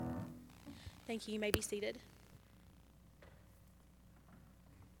Thank you. You may be seated.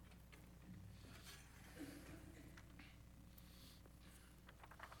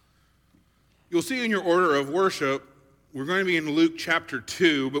 You'll see in your order of worship, we're going to be in Luke chapter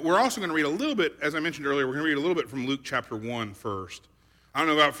 2, but we're also going to read a little bit, as I mentioned earlier, we're going to read a little bit from Luke chapter 1 first. I don't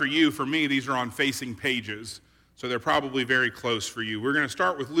know about for you, for me, these are on facing pages, so they're probably very close for you. We're going to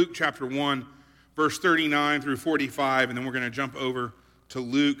start with Luke chapter 1, verse 39 through 45, and then we're going to jump over to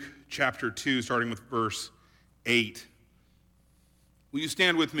Luke chapter 2, starting with verse 8. Will you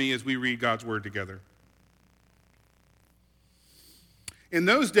stand with me as we read God's word together? In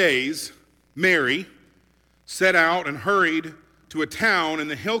those days, Mary set out and hurried to a town in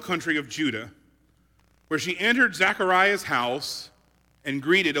the hill country of Judah, where she entered Zechariah's house and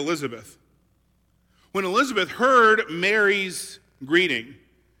greeted Elizabeth. When Elizabeth heard Mary's greeting,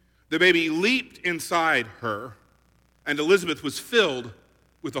 the baby leaped inside her, and Elizabeth was filled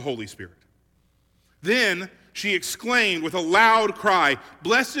with the Holy Spirit. Then she exclaimed with a loud cry,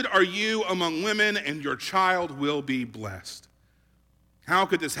 "Blessed are you among women, and your child will be blessed. How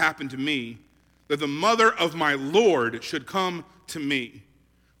could this happen to me, that the mother of my Lord should come to me?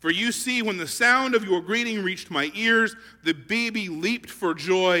 For you see, when the sound of your greeting reached my ears, the baby leaped for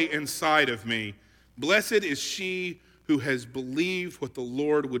joy inside of me. Blessed is she who has believed what the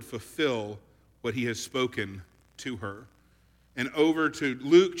Lord would fulfill what he has spoken to her." And over to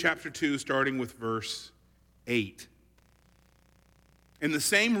Luke chapter 2, starting with verse 8. In the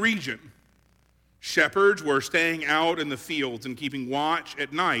same region, shepherds were staying out in the fields and keeping watch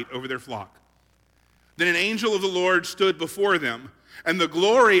at night over their flock. Then an angel of the Lord stood before them, and the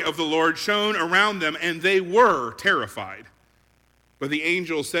glory of the Lord shone around them, and they were terrified. But the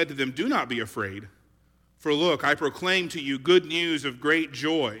angel said to them, "Do not be afraid, for look, I proclaim to you good news of great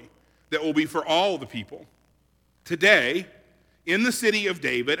joy that will be for all the people. Today, in the city of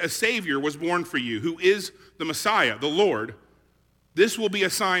David, a Savior was born for you, who is the Messiah, the Lord. This will be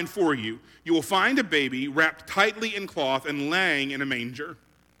a sign for you. You will find a baby wrapped tightly in cloth and laying in a manger."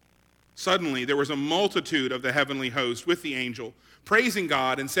 Suddenly, there was a multitude of the heavenly host with the angel, praising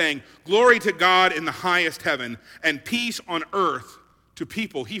God and saying, "Glory to God in the highest heaven, and peace on earth to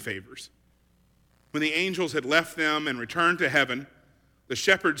people he favors." When the angels had left them and returned to heaven, the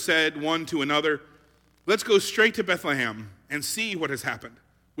shepherds said one to another, "Let's go straight to Bethlehem and see what has happened,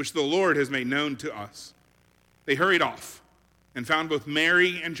 which the Lord has made known to us." They hurried off and found both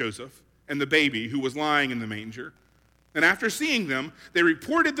Mary and Joseph and the baby who was lying in the manger. And after seeing them, they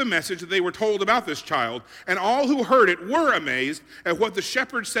reported the message that they were told about this child, and all who heard it were amazed at what the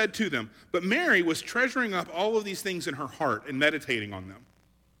shepherds said to them. But Mary was treasuring up all of these things in her heart and meditating on them.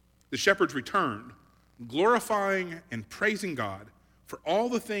 The shepherds returned, glorifying and praising God for all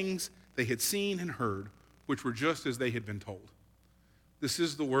the things they had seen and heard, which were just as they had been told. This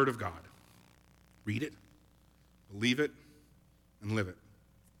is the word of God. Read it, believe it, and live it.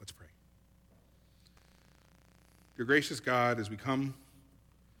 Let's pray. Dear gracious God, as we come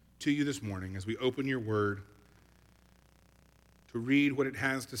to you this morning, as we open your word to read what it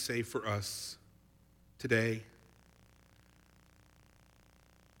has to say for us today,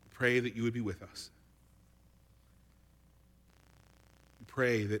 we pray that you would be with us. We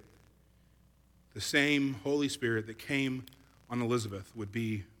pray that the same Holy Spirit that came on Elizabeth would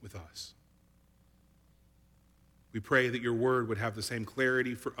be with us. We pray that your word would have the same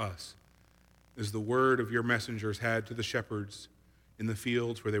clarity for us as the word of your messengers had to the shepherds in the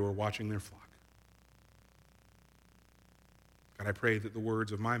fields where they were watching their flock. God, I pray that the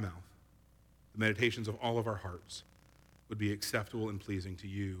words of my mouth, the meditations of all of our hearts, would be acceptable and pleasing to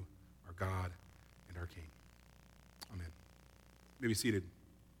you, our God and our King. Amen. You may be seated.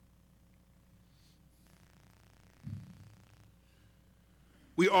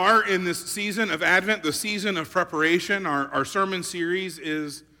 We are in this season of Advent, the season of preparation. Our sermon series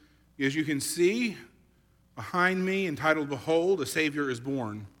is, as you can see behind me, entitled, "Behold, a Savior is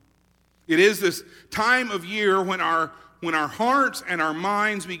Born." It is this time of year when our hearts and our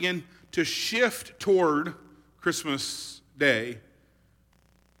minds begin to shift toward Christmas Day.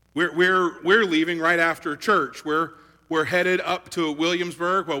 We're leaving right after church. We're headed up to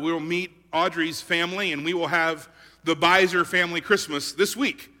Williamsburg. Well, we'll meet Audrey's family, and we will have the Beiser family Christmas this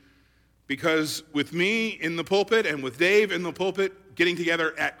week, because with me in the pulpit and with Dave in the pulpit, getting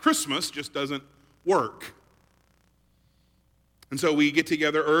together at Christmas just doesn't work. And so we get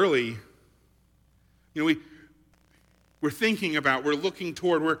together early. You know, we're thinking about, we're looking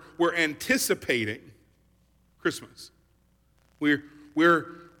toward, we're anticipating Christmas. We're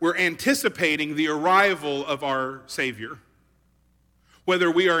anticipating the arrival of our Savior. Whether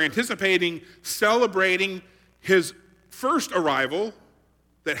we are anticipating celebrating his first arrival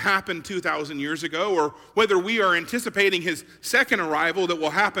that happened 2,000 years ago, or whether we are anticipating his second arrival that will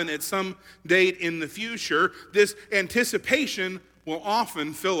happen at some date in the future, this anticipation will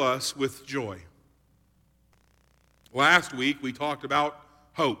often fill us with joy. Last week, we talked about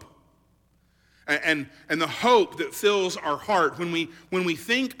hope. And the hope that fills our heart when we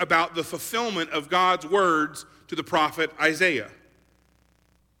think about the fulfillment of God's words to the prophet Isaiah.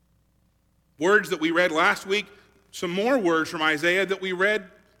 Words that we read last week, some more words from Isaiah that we read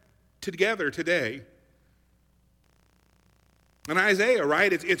together today. In Isaiah,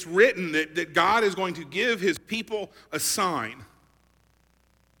 right, it's written that God is going to give his people a sign.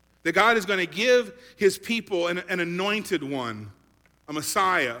 That God is going to give his people an anointed one, a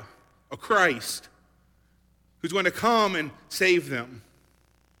Messiah, a Christ, who's going to come and save them.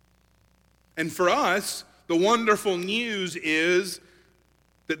 And for us, the wonderful news is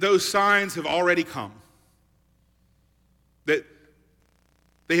that those signs have already come. That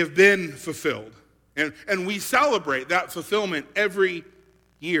they have been fulfilled. And we celebrate that fulfillment every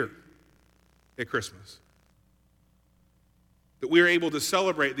year at Christmas. That we are able to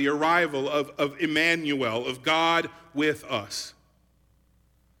celebrate the arrival of Emmanuel, of God with us.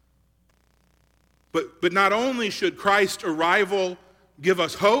 But not only should Christ's arrival give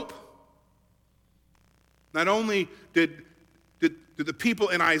us hope, not only did the people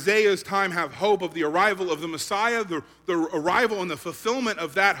in Isaiah's time have hope of the arrival of the Messiah, the arrival and the fulfillment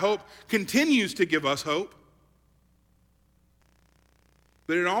of that hope continues to give us hope.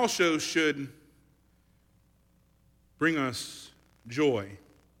 But it also should bring us joy.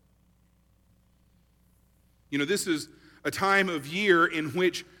 You know, this is a time of year in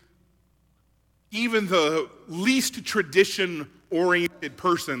which even the least tradition-oriented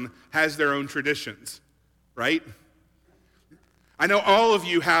person has their own traditions, right? I know all of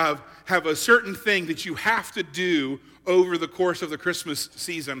you have a certain thing that you have to do over the course of the Christmas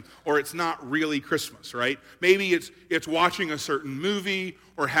season, or it's not really Christmas, right? Maybe it's watching a certain movie,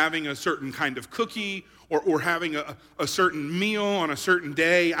 or having a certain kind of cookie, or having a certain meal on a certain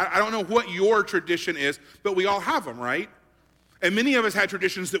day. I don't know what your tradition is, but we all have them, right? And many of us had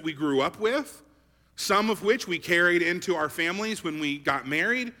traditions that we grew up with, some of which we carried into our families when we got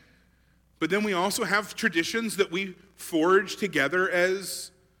married. But then we also have traditions that we forge together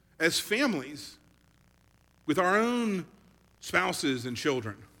as families with our own spouses and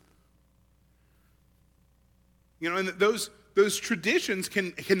children. You know, and those traditions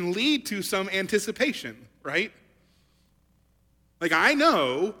can lead to some anticipation, right? Like, I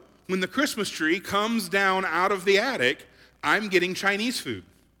know when the Christmas tree comes down out of the attic, I'm getting Chinese food.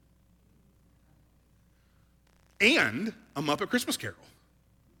 And a Muppet Christmas Carol.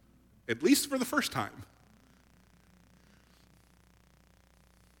 At least for the first time.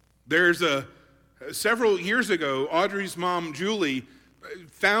 There's several years ago, Audrey's mom, Julie,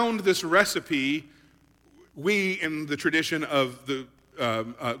 found this recipe. We, in the tradition of the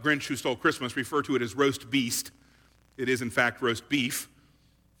Grinch Who Stole Christmas, refer to it as roast beast. It is, in fact, roast beef.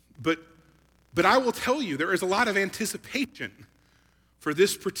 But I will tell you, there is a lot of anticipation for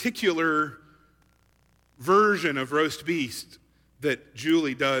this particular version of roast beast that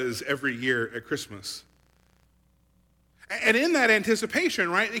Julie does every year at Christmas. And in that anticipation,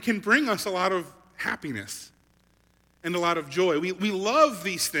 right, it can bring us a lot of happiness and a lot of joy. We love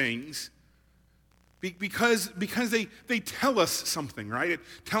these things because they tell us something, right? It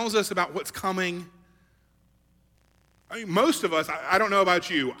tells us about what's coming. I mean, most of us, I don't know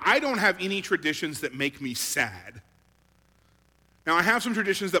about you, I don't have any traditions that make me sad. Now, I have some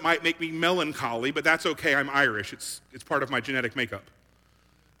traditions that might make me melancholy, but that's okay. I'm Irish. It's part of my genetic makeup.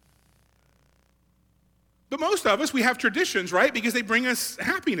 But most of us, we have traditions, right? Because they bring us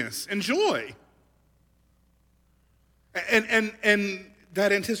happiness and joy. And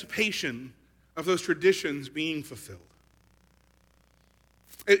that anticipation of those traditions being fulfilled.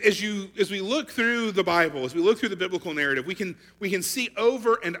 As we look through the Bible, as we look through the biblical narrative, we can see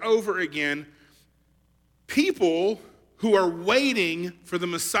over and over again people who are waiting for the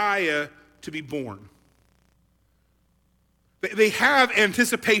Messiah to be born. They have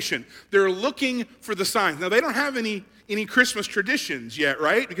anticipation. They're looking for the signs. Now, they don't have any Christmas traditions yet,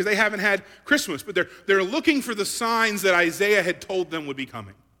 right? Because they haven't had Christmas. But they're looking for the signs that Isaiah had told them would be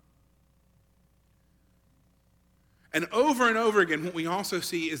coming. And over again, what we also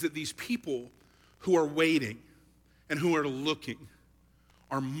see is that these people who are waiting and who are looking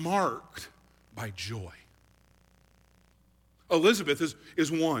are marked by joy. Elizabeth is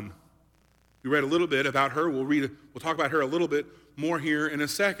one. We read a little bit about her. We'll talk about her a little bit more here in a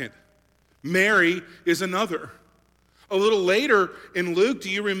second. Mary is another. A little later in Luke, do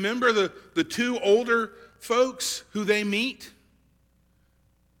you remember the two older folks who they meet?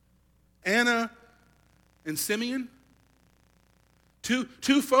 Anna and Simeon. Two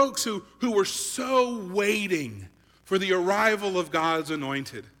folks who were so waiting for the arrival of God's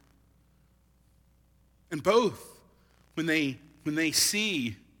anointed. And both, when they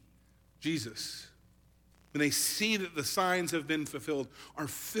see Jesus, when they see that the signs have been fulfilled, are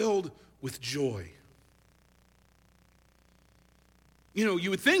filled with joy. You know, you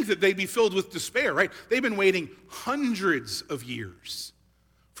would think that they'd be filled with despair, right? They've been waiting hundreds of years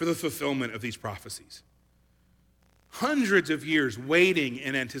for the fulfillment of these prophecies. Hundreds of years waiting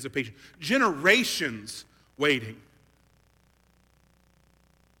in anticipation. Generations waiting.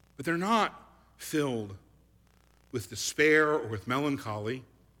 But they're not filled with despair or with melancholy,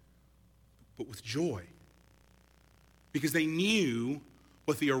 but with joy. Because they knew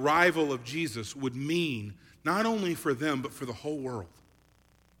what the arrival of Jesus would mean, not only for them, but for the whole world.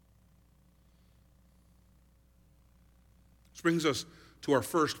 This brings us to our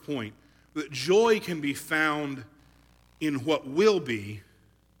first point, that joy can be found in what will be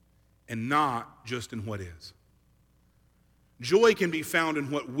and not just in what is. Joy can be found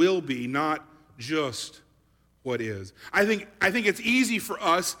in what will be, not just what is. I think it's easy for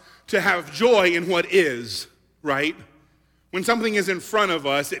us to have joy in what is, right? When something is in front of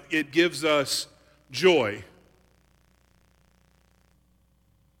us, it gives us joy.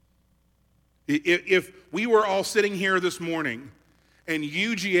 If we were all sitting here this morning and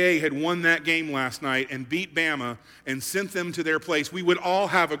UGA had won that game last night and beat Bama and sent them to their place, we would all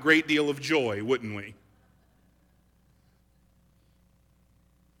have a great deal of joy, wouldn't we?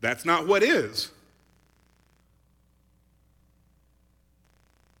 That's not what is.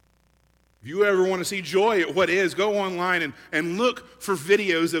 If you ever want to see joy at what is, go online and look for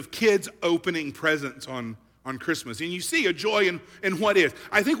videos of kids opening presents on Christmas. And you see a joy in what is.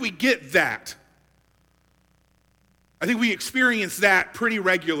 I think we get that. I think we experience that pretty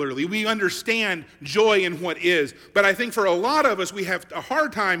regularly. We understand joy in what is. But I think for a lot of us, we have a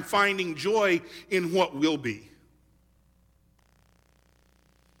hard time finding joy in what will be.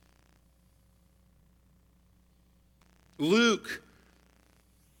 Luke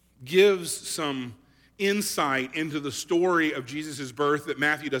gives some insight into the story of Jesus' birth that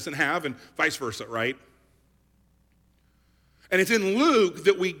Matthew doesn't have, and vice versa, right? And it's in Luke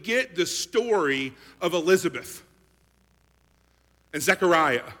that we get the story of Elizabeth and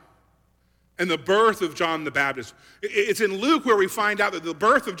Zechariah and the birth of John the Baptist. It's in Luke where we find out that the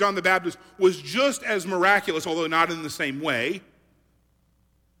birth of John the Baptist was just as miraculous, although not in the same way,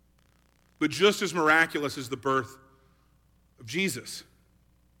 but just as miraculous as the birth of Jesus.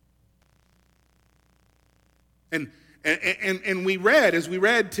 And we read, as we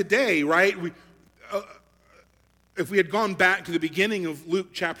read today, right? If we had gone back to the beginning of Luke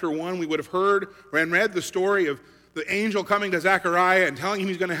chapter 1, we would have heard and read the story of the angel coming to Zechariah and telling him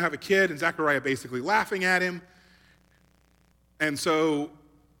he's going to have a kid, and Zechariah basically laughing at him. And so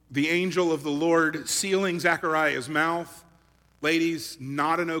the angel of the Lord sealing Zechariah's mouth. Ladies,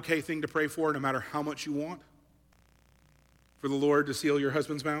 not an okay thing to pray for, no matter how much you want for the Lord to seal your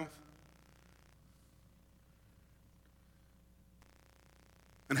husband's mouth.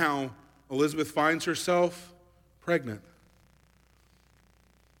 And how Elizabeth finds herself pregnant.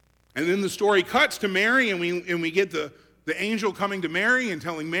 And then the story cuts to Mary, and we get the angel coming to Mary and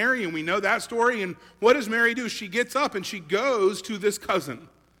telling Mary, and we know that story. And what does Mary do? She gets up and she goes to this cousin,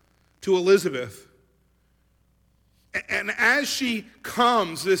 to Elizabeth. And as she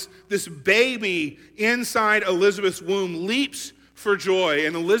comes, this baby inside Elizabeth's womb leaps for joy.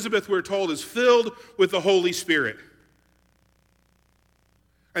 And Elizabeth, we're told, is filled with the Holy Spirit.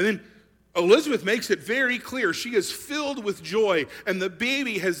 And then Elizabeth makes it very clear she is filled with joy, and the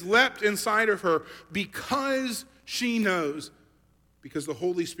baby has leapt inside of her because she knows, because the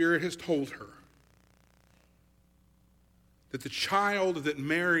Holy Spirit has told her, that the child that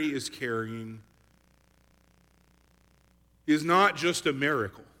Mary is carrying is not just a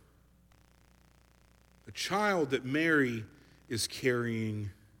miracle. The child that Mary is carrying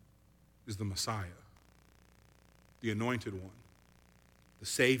is the Messiah, the anointed one, the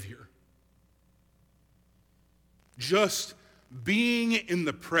Savior. Just being in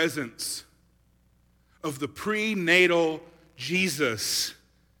the presence of the prenatal Jesus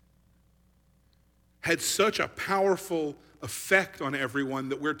had such a powerful effect on everyone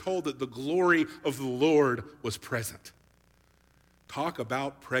that we're told that the glory of the Lord was present. Talk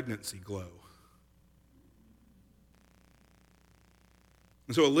about pregnancy glow.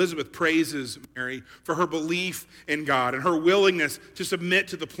 And so Elizabeth praises Mary for her belief in God and her willingness to submit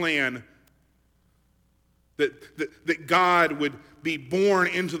to the plan that God would be born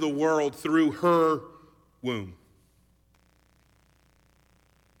into the world through her womb.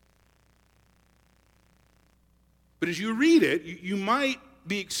 But as you read it, you might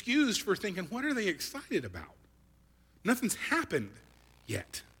be excused for thinking, what are they excited about? Nothing's happened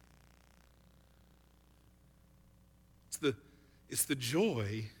yet. It's the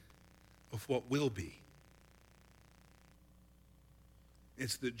joy of what will be.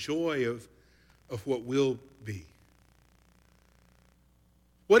 It's the joy of what will be.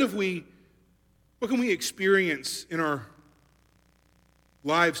 What can we experience in our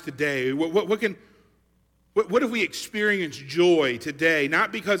lives today? What if we experience joy today,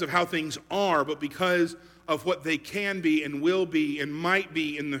 not because of how things are, but because of what they can be and will be and might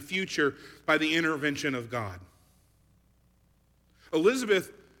be in the future by the intervention of God?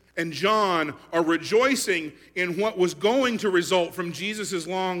 Elizabeth and John are rejoicing in what was going to result from Jesus'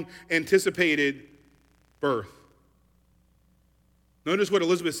 long-anticipated birth. Notice what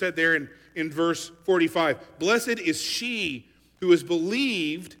Elizabeth said there in verse 45. Blessed is she who has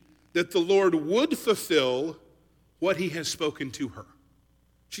believed that the Lord would fulfill what he has spoken to her.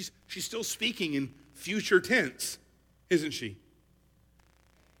 She's still speaking in future tense, isn't she?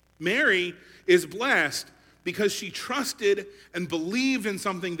 Mary is blessed because she trusted and believed in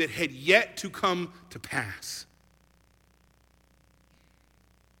something that had yet to come to pass.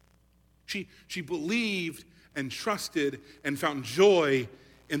 She believed and trusted and found joy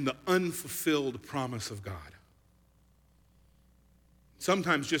in the unfulfilled promise of God.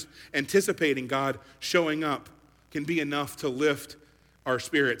 Sometimes just anticipating God showing up can be enough to lift our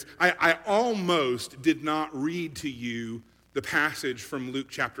spirits. I almost did not read to you the passage from Luke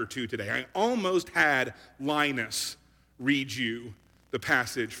chapter 2 today. I almost had Linus read you the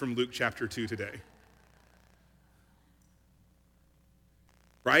passage from Luke chapter 2 today.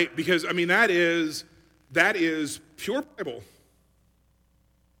 Right? Because, that is pure Bible.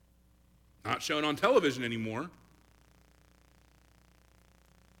 Not shown on television anymore.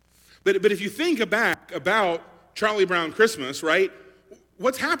 But if you think back about Charlie Brown Christmas, right?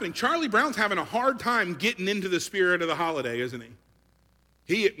 What's happening? Charlie Brown's having a hard time getting into the spirit of the holiday, isn't he?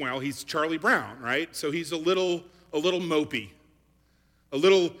 He's Charlie Brown, right? So he's a little mopey, a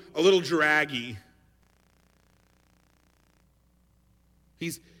little draggy.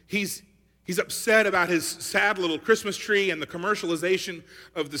 He's upset about his sad little Christmas tree and the commercialization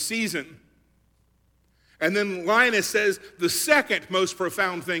of the season. And then Linus says the second most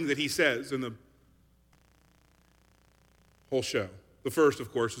profound thing that he says in the whole show. The first,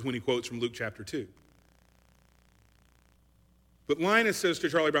 of course, is when he quotes from Luke chapter 2. But Linus says to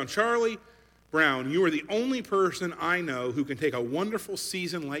Charlie Brown, Charlie Brown, you are the only person I know who can take a wonderful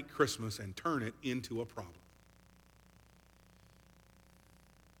season like Christmas and turn it into a problem.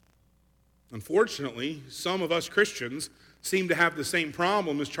 Unfortunately, some of us Christians seem to have the same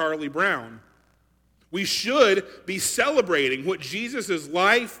problem as Charlie Brown. We should be celebrating what Jesus'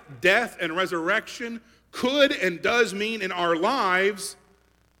 life, death, and resurrection could and does mean in our lives,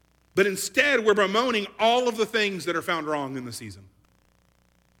 but instead we're bemoaning all of the things that are found wrong in the season.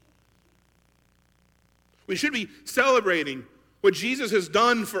 We should be celebrating what Jesus has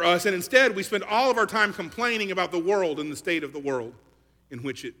done for us, and instead we spend all of our time complaining about the world and the state of the world in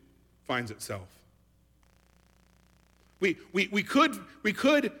which it finds itself. We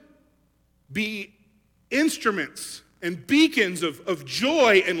could be instruments and beacons of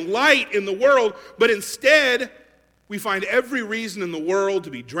joy and light in the world, but instead we find every reason in the world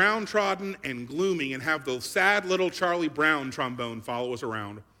to be downtrodden and gloomy and have the sad little Charlie Brown trombone follow us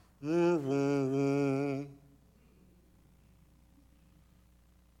around.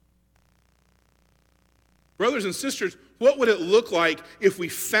 Brothers and sisters, what would it look like if we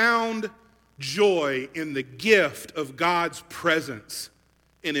found joy in the gift of God's presence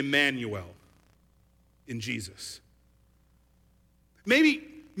in Emmanuel, in Jesus? Maybe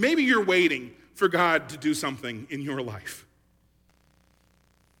you're waiting for God to do something in your life.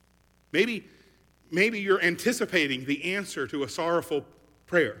 Maybe you're anticipating the answer to a sorrowful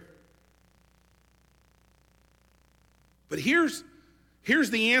prayer. But here's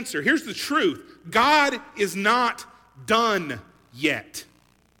the answer. Here's the truth. God is not done yet.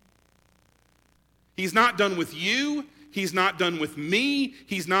 He's not done with you. He's not done with me.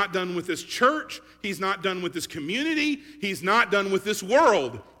 He's not done with this church. He's not done with this community. He's not done with this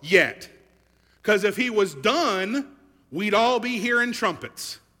world yet. Because if he was done, we'd all be hearing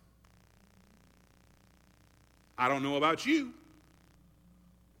trumpets. I don't know about you.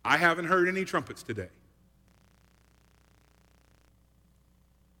 I haven't heard any trumpets today.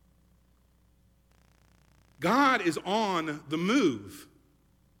 God is on the move.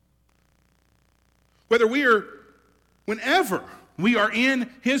 Whenever we are in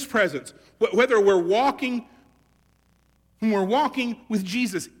his presence, whether when we're walking with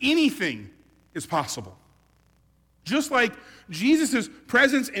Jesus, anything is possible. Just like Jesus'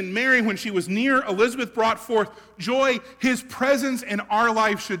 presence in Mary when she was near Elizabeth brought forth joy, his presence in our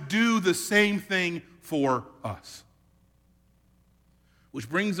life should do the same thing for us. Which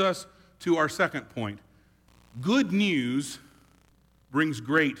brings us to our second point. Good news brings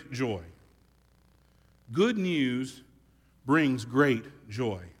great joy. Good news brings great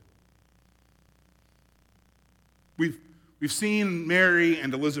joy. We've seen Mary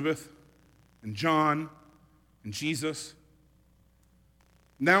and Elizabeth and John and Jesus.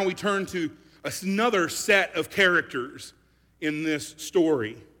 Now we turn to another set of characters in this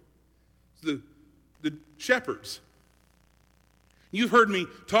story. The shepherds. You've heard me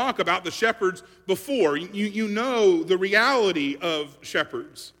talk about the shepherds before. You know the reality of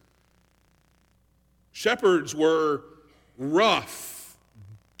shepherds. Shepherds were rough,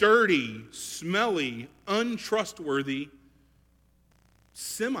 dirty, smelly, untrustworthy,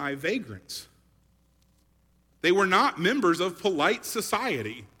 semi-vagrants. They were not members of polite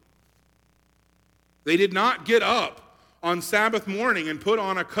society. They did not get up on Sabbath morning and put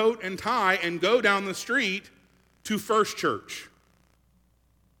on a coat and tie and go down the street to First Church.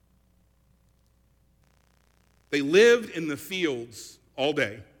 They lived in the fields all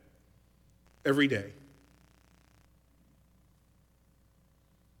day, every day.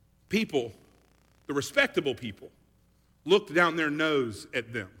 People, the respectable people, looked down their nose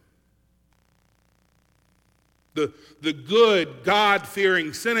at them. The good,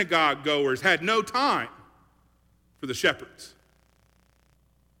 God-fearing synagogue goers had no time for the shepherds.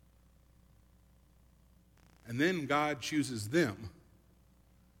 And then God chooses them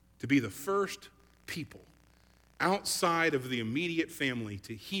to be the first people outside of the immediate family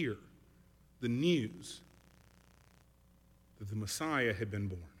to hear the news that the Messiah had been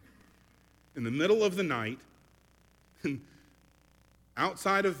born. In the middle of the night,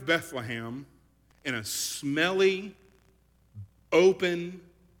 outside of Bethlehem, in a smelly, open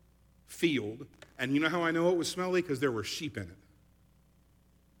field. And you know how I know it was smelly? Because there were sheep in it.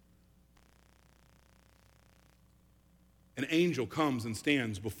 An angel comes and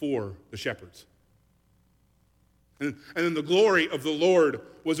stands before the shepherds. And then the glory of the Lord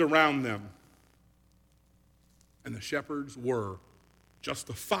was around them. And the shepherds were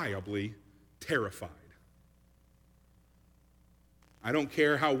justifiably terrified. I don't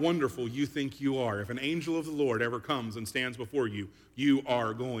care how wonderful you think you are. If an angel of the Lord ever comes and stands before you, you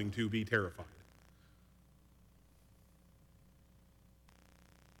are going to be terrified.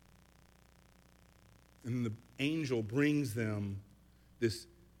 And the angel brings them this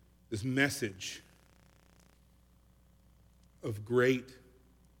message of great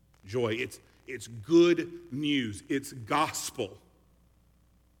joy. It's good news. It's gospel.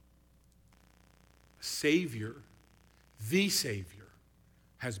 Savior, the Savior,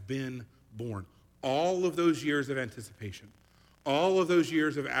 has been born. All of those years of anticipation, all of those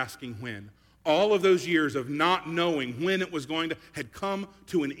years of asking when, all of those years of not knowing when it was going to, had come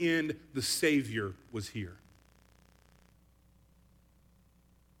to an end. The Savior was here.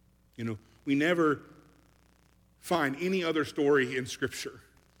 You know, we never find any other story in Scripture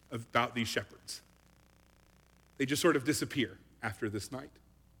about these shepherds. They just sort of disappear after this night.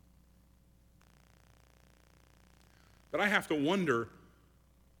 But I have to wonder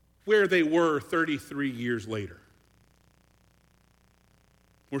where they were 33 years later.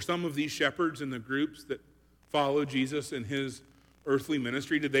 Were some of these shepherds in the groups that followed Jesus in his earthly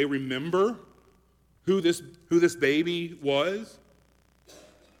ministry, did they remember who this baby was?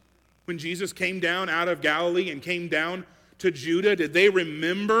 When Jesus came down out of Galilee and came down to Judah, did they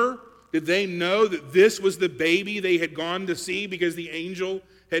remember? Did they know that this was the baby they had gone to see because the angel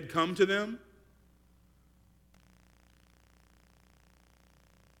had come to them?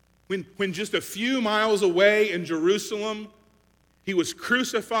 When just a few miles away in Jerusalem, he was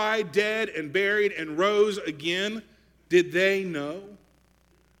crucified, dead, and buried, and rose again, did they know?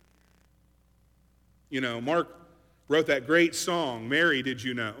 You know, Mark wrote that great song, Mary, Did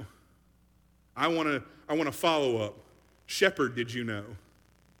You Know? I want to follow up. Shepherd, did you know?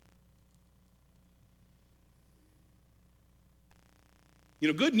 You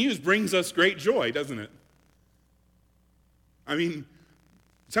know, good news brings us great joy, doesn't it? I mean,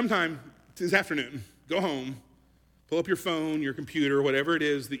 sometime this afternoon, go home, pull up your phone, your computer, whatever it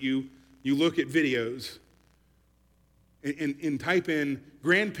is that you look at videos, and type in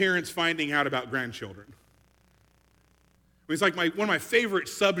grandparents finding out about grandchildren. I mean, it's like one of my favorite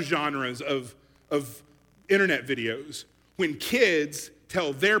subgenres of internet videos, when kids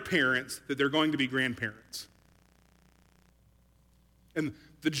tell their parents that they're going to be grandparents. And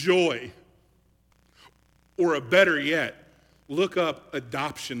the joy, or a better yet, look up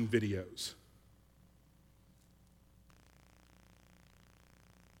adoption videos.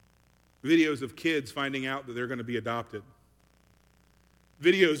 Videos of kids finding out that they're going to be adopted.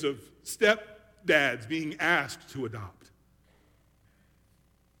 Videos of stepdads being asked to adopt.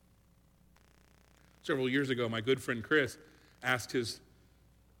 Several years ago, my good friend Chris asked his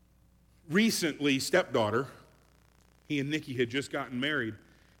recently stepdaughter, he and Nikki had just gotten married,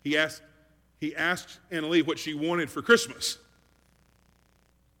 he asked Annalie what she wanted for Christmas.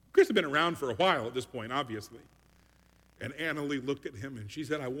 Chris had been around for a while at this point, obviously. And Annalie looked at him and she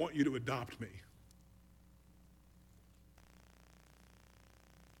said, "I want you to adopt me."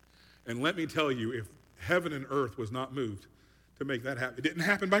 And let me tell you, if heaven and earth was not moved to make that happen, it didn't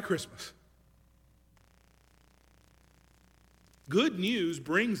happen by Christmas. Good news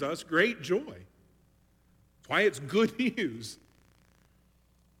brings us great joy. That's why it's good news.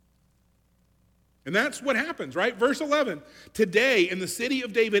 And that's what happens, right? Verse 11, today in the city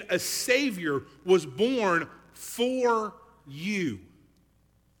of David, a Savior was born for you,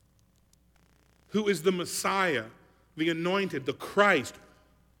 who is the Messiah, the Anointed, the Christ,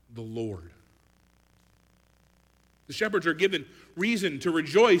 the Lord. The shepherds are given reason to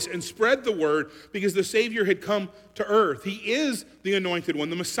rejoice and spread the word because the Savior had come to earth. He is the Anointed One,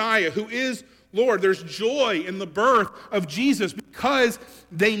 the Messiah, who is Lord. There's joy in the birth of Jesus because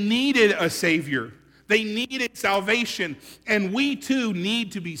they needed a Savior. They needed salvation, and we too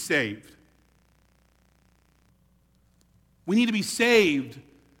need to be saved. We need to be saved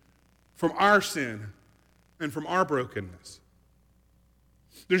from our sin and from our brokenness.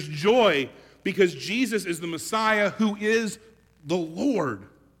 There's joy because Jesus is the Messiah who is the Lord.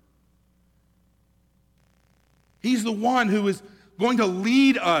 He's the one who is going to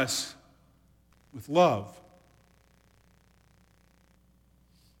lead us with love.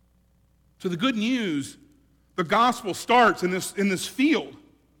 So the good news, the gospel starts in this field,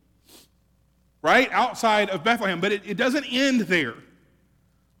 right? Outside of Bethlehem, but it doesn't end there.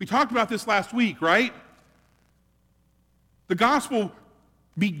 We talked about this last week, right? The gospel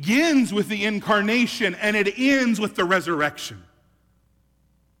begins with the incarnation and it ends with the resurrection.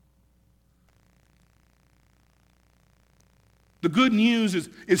 The good news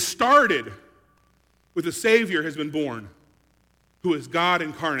is started with a Savior has been born, who is God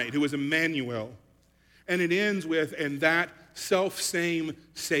incarnate, who is Emmanuel. And it ends with, and that self-same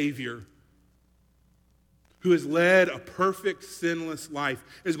Savior, who has led a perfect, sinless life,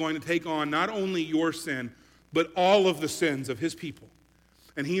 is going to take on not only your sin, but all of the sins of his people.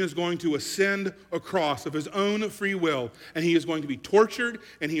 And he is going to ascend a cross of his own free will, and he is going to be tortured,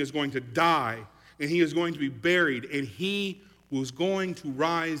 and he is going to die, and he is going to be buried, and he was going to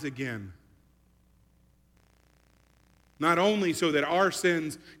rise again. Not only so that our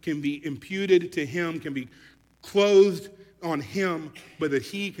sins can be imputed to him, can be clothed on him, but that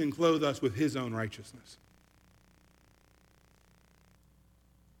he can clothe us with his own righteousness.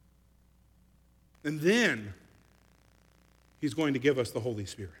 And then he's going to give us the Holy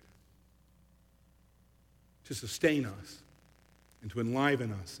Spirit to sustain us and to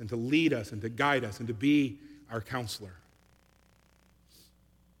enliven us and to lead us and to guide us and to be our counselor.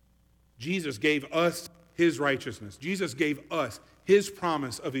 Jesus gave us his righteousness. Jesus gave us his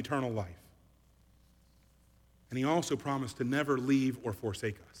promise of eternal life. And he also promised to never leave or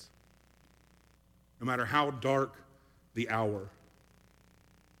forsake us, no matter how dark the hour.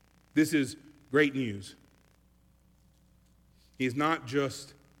 This is great news. He is not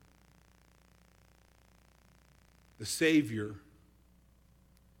just the Savior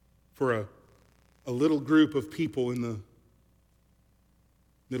for a little group of people in the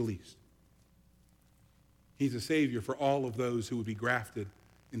Middle East. He's a Savior for all of those who would be grafted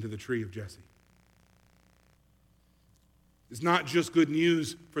into the tree of Jesse. It's not just good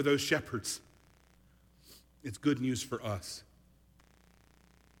news for those shepherds. It's good news for us.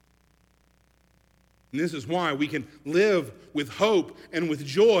 And this is why we can live with hope and with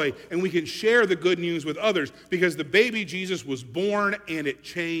joy, and we can share the good news with others, because the baby Jesus was born and it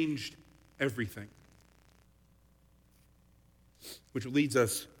changed everything. Which leads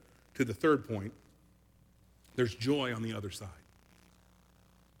us to the third point. There's joy on the other side.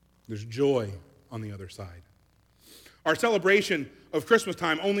 There's joy on the other side. Our celebration of Christmas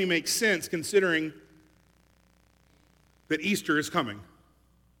time only makes sense considering that Easter is coming.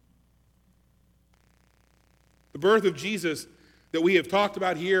 The birth of Jesus that we have talked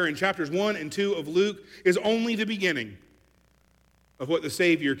about here in chapters 1 and 2 of Luke is only the beginning of what the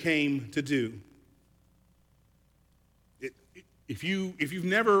Savior came to do. If you've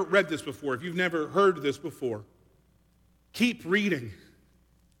never read this before, if you've never heard this before, keep reading.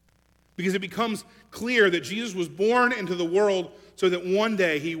 Because it becomes clear that Jesus was born into the world so that one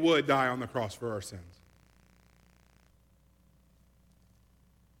day he would die on the cross for our sins.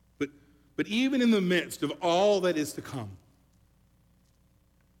 But But even in the midst of all that is to come,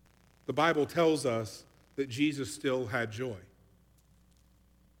 the Bible tells us that Jesus still had joy.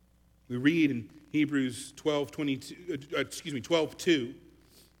 We read in Hebrews 12:2,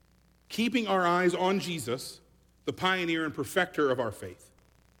 keeping our eyes on Jesus, the pioneer and perfecter of our faith.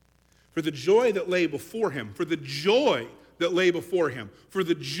 For the joy that lay before him,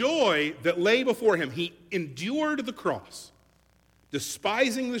 he endured the cross,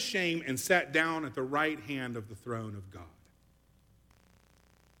 despising the shame, and sat down at the right hand of the throne of God.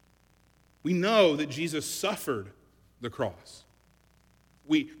 We know that Jesus suffered the cross.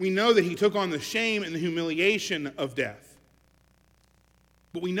 We know that he took on the shame and the humiliation of death.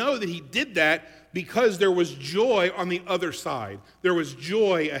 But we know that he did that because there was joy on the other side. There was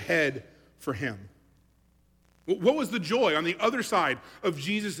joy ahead for him. What was the joy on the other side of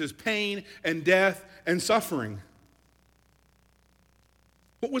Jesus' pain and death and suffering?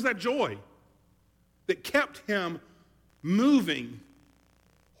 What was that joy that kept him moving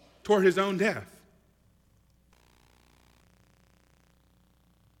toward his own death?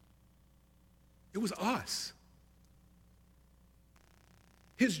 It was us.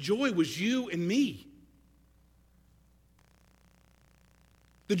 His joy was you and me.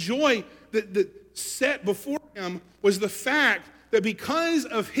 The joy that set before him was the fact that because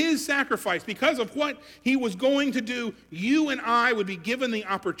of his sacrifice, because of what he was going to do, you and I would be given the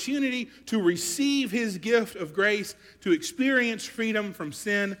opportunity to receive his gift of grace, to experience freedom from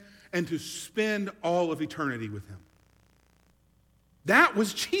sin, and to spend all of eternity with him. That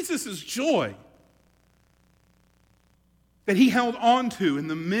was Jesus' joy that he held on to in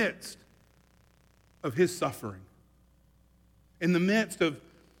the midst of his suffering, in the midst of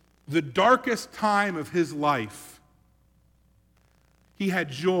the darkest time of his life. He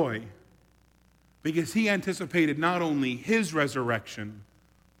had joy because he anticipated not only his resurrection,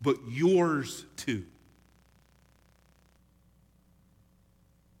 but yours too.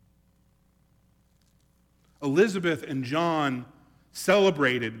 Elizabeth and John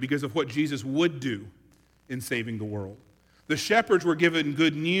celebrated because of what Jesus would do in saving the world. The shepherds were given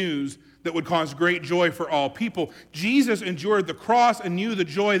good news that would cause great joy for all people. Jesus endured the cross and knew the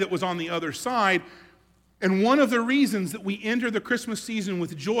joy that was on the other side. And one of the reasons that we enter the Christmas season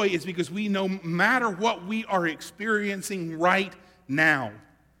with joy is because we know no matter what we are experiencing right now,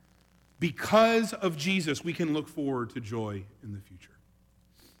 because of Jesus, we can look forward to joy in the future.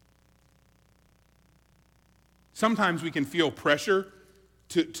 Sometimes we can feel pressure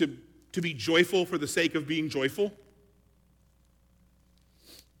to be joyful for the sake of being joyful.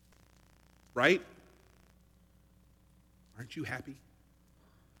 Right? Aren't you happy?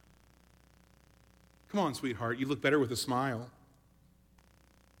 Come on, sweetheart, you look better with a smile.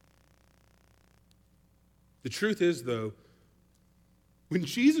 The truth is, though, when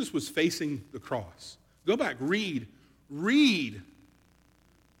Jesus was facing the cross, go back, read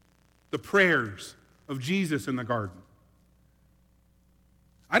the prayers of Jesus in the garden.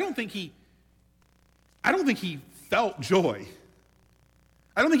 I don't think he felt joy.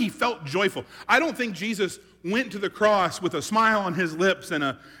 I don't think he felt joyful. I don't think Jesus went to the cross with a smile on his lips and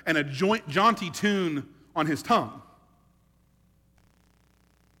a jaunty tune on his tongue.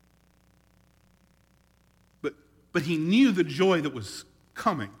 But he knew the joy that was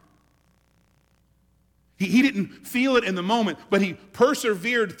coming. He didn't feel it in the moment, but he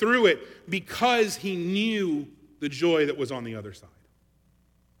persevered through it because he knew the joy that was on the other side.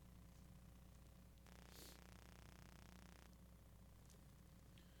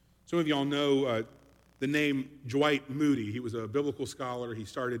 Some of y'all know the name Dwight Moody. He was a biblical scholar. He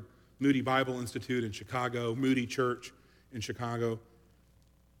started Moody Bible Institute in Chicago, Moody Church in Chicago.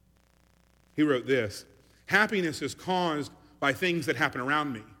 He wrote this: happiness is caused by things that happen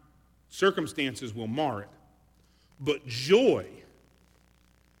around me. Circumstances will mar it. But joy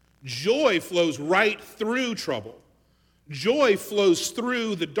flows right through trouble. Joy flows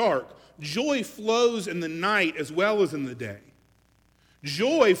through the dark. Joy flows in the night as well as in the day.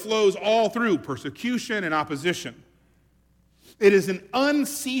 Joy flows all through persecution and opposition. It is an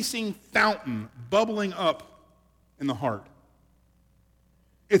unceasing fountain bubbling up in the heart.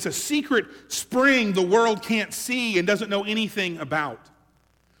 It's a secret spring the world can't see and doesn't know anything about.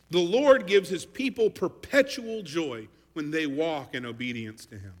 The Lord gives his people perpetual joy when they walk in obedience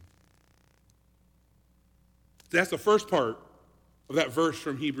to him. That's the first part of that verse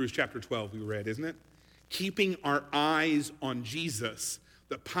from Hebrews chapter 12 we read, isn't it? Keeping our eyes on Jesus,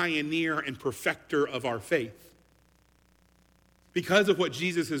 the pioneer and perfecter of our faith. Because of what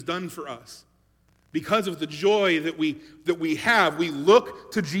Jesus has done for us, because of the joy that we have, we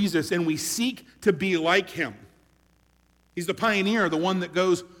look to Jesus and we seek to be like him. He's the pioneer, the one that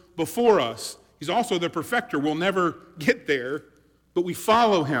goes before us. He's also the perfecter. We'll never get there, but we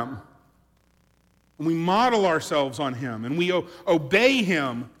follow him. And we model ourselves on him, and we obey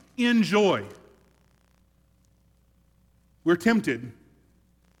him in joy. We're tempted.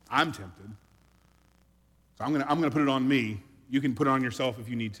 I'm tempted. So I'm going to put it on me. You can put it on yourself if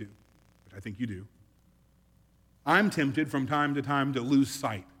you need to, but I think you do. I'm tempted from time to time to lose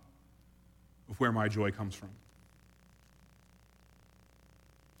sight of where my joy comes from.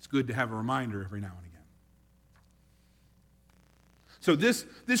 It's good to have a reminder every now and again. So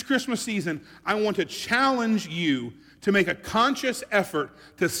this Christmas season, I want to challenge you to make a conscious effort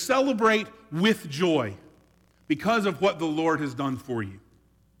to celebrate with joy because of what the Lord has done for you.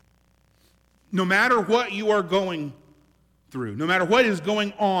 No matter what you are going through, no matter what is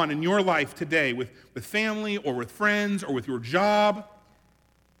going on in your life today with family or with friends or with your job,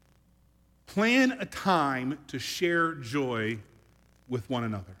 plan a time to share joy with one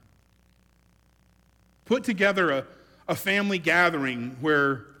another. Put together a family gathering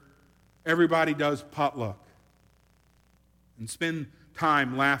where everybody does potluck and spend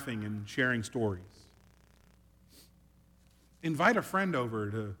time laughing and sharing stories. Invite a friend over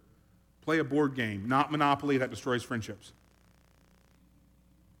to play a board game, not Monopoly, that destroys friendships.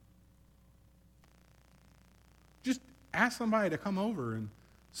 Just ask somebody to come over and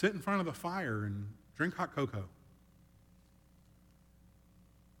sit in front of the fire and drink hot cocoa.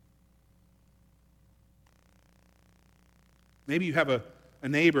 Maybe you have a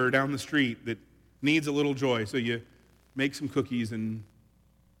neighbor down the street that needs a little joy, so you make some cookies and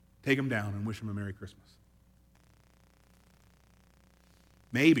take them down and wish them a Merry Christmas.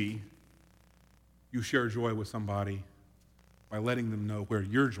 Maybe you share joy with somebody by letting them know where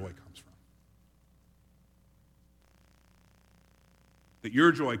your joy comes from. That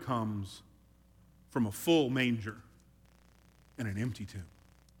your joy comes from a full manger and an empty tomb.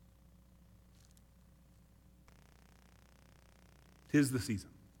 'Tis the season.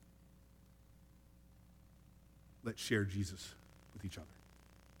 Let's share Jesus with each other.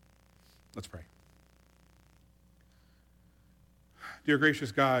 Let's pray. Dear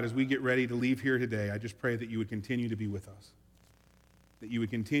gracious God, as we get ready to leave here today, I just pray that you would continue to be with us, that you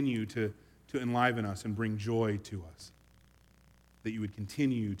would continue to enliven us and bring joy to us, that you would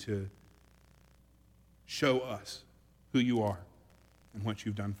continue to show us who you are and what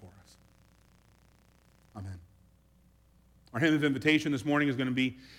you've done for us. Amen. Our hymn of invitation this morning is going to be